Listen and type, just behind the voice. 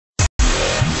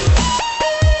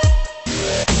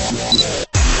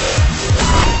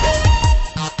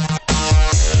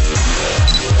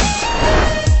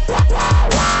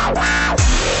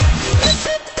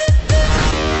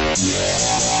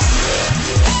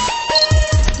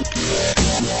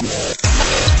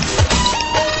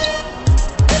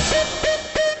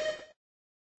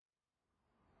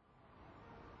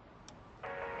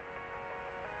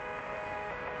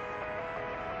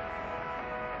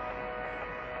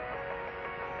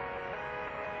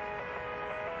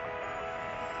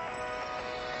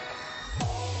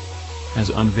has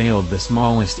unveiled the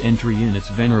smallest entry in its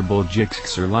venerable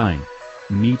GSX line.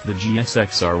 Meet the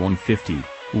GSX R150,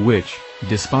 which,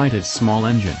 despite its small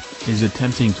engine, is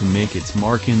attempting to make its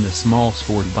mark in the small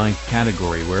sport bike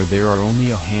category where there are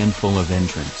only a handful of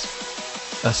entrants.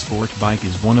 A sport bike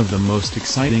is one of the most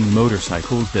exciting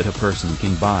motorcycles that a person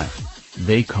can buy.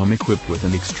 They come equipped with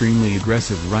an extremely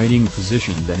aggressive riding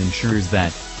position that ensures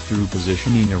that, through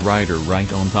positioning a rider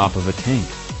right on top of a tank,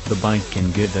 the bike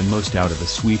can get the most out of a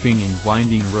sweeping and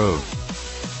winding road.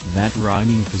 That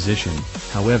riding position,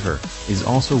 however, is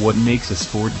also what makes a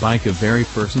sport bike a very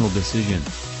personal decision.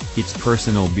 It's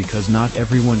personal because not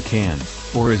everyone can,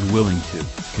 or is willing to,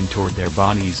 contort their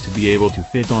bodies to be able to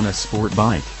fit on a sport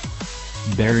bike.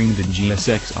 Bearing the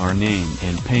GSX-R name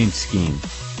and paint scheme,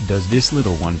 does this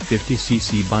little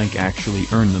 150cc bike actually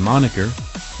earn the moniker?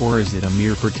 Or is it a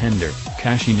mere pretender,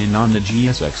 cashing in on the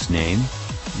GSX name?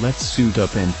 Let's suit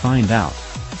up and find out.